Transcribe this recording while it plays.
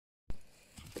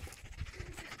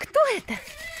это?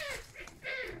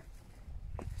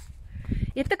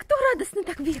 Это кто радостно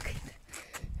так бегает?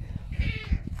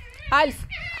 Альф,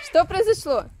 что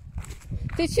произошло?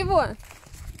 Ты чего?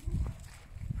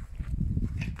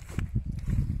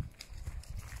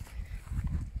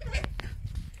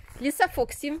 Лиса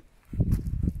Фокси.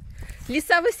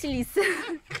 Лиса Василиса.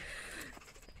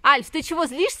 Альф, ты чего,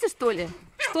 злишься, что ли?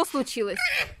 Что случилось?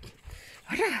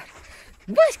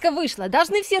 Васька вышла,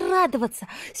 должны все радоваться.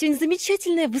 Сегодня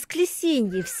замечательное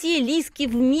воскЛИСенье. Все лиски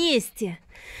вместе.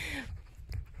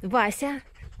 Вася,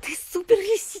 ты супер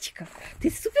лисичка.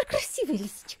 Ты супер красивая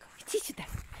лисичка. Иди сюда.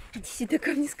 Иди сюда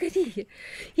ко мне скорее.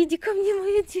 Иди ко мне,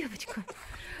 моя девочка.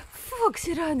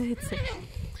 Фокси радуется.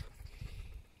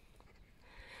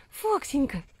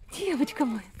 Фоксенька, девочка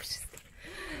моя пушистая.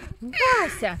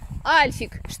 Вася,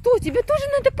 Альфик, что, тебе тоже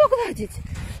надо погладить?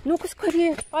 Ну-ка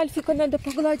скорее, Альфика надо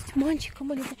погладить, мальчика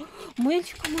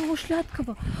моего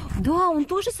шляткого. Да, он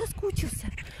тоже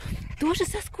соскучился. Тоже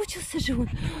соскучился же он.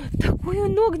 Такой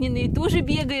он огненный, тоже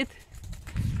бегает.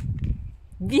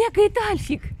 Бегает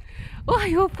Альфик.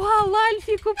 Ой, упал,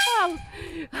 Альфик упал.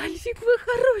 Альфик, вы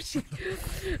хороший.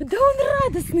 Да он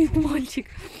радостный мальчик.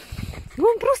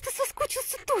 Он просто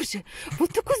соскучился тоже.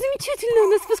 Вот такое замечательное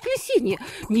у нас воскЛИСенье.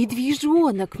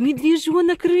 Медвежонок,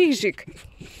 медвежонок рыжик.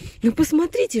 Ну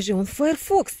посмотрите же, он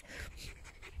Firefox.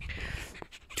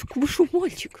 Такой большой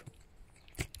мальчик.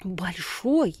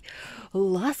 Большой,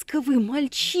 ласковый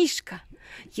мальчишка.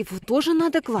 Его тоже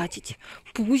надо гладить.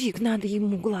 Пузик надо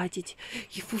ему гладить.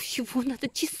 Его всего надо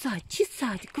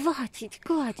чесать,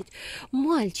 гладить.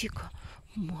 Мальчика,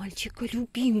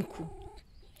 любимку.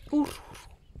 Уруру.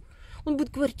 Он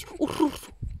будет говорить уруру.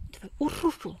 Давай,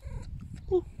 уруру.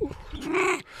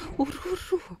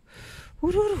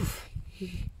 Уруру.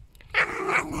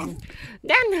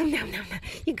 Да,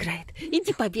 играет.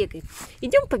 Иди побегаем.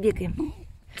 Идем побегаем.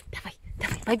 Давай,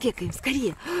 побегаем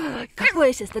скорее. Кого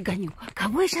я сейчас догоню?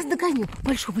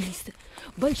 Большого лиса.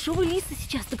 Большого лиса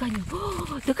сейчас догоню.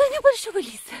 Догоню большого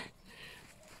лиса.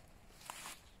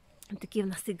 Вот такие у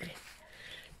нас игры.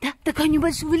 Да, догоню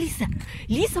большого лиса.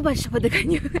 Лиса большого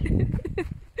догоню.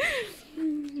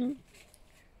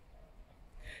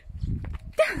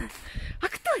 Да, а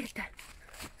кто это?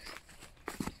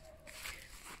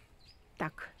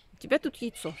 Так, у тебя тут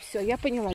яйцо. Все, я поняла.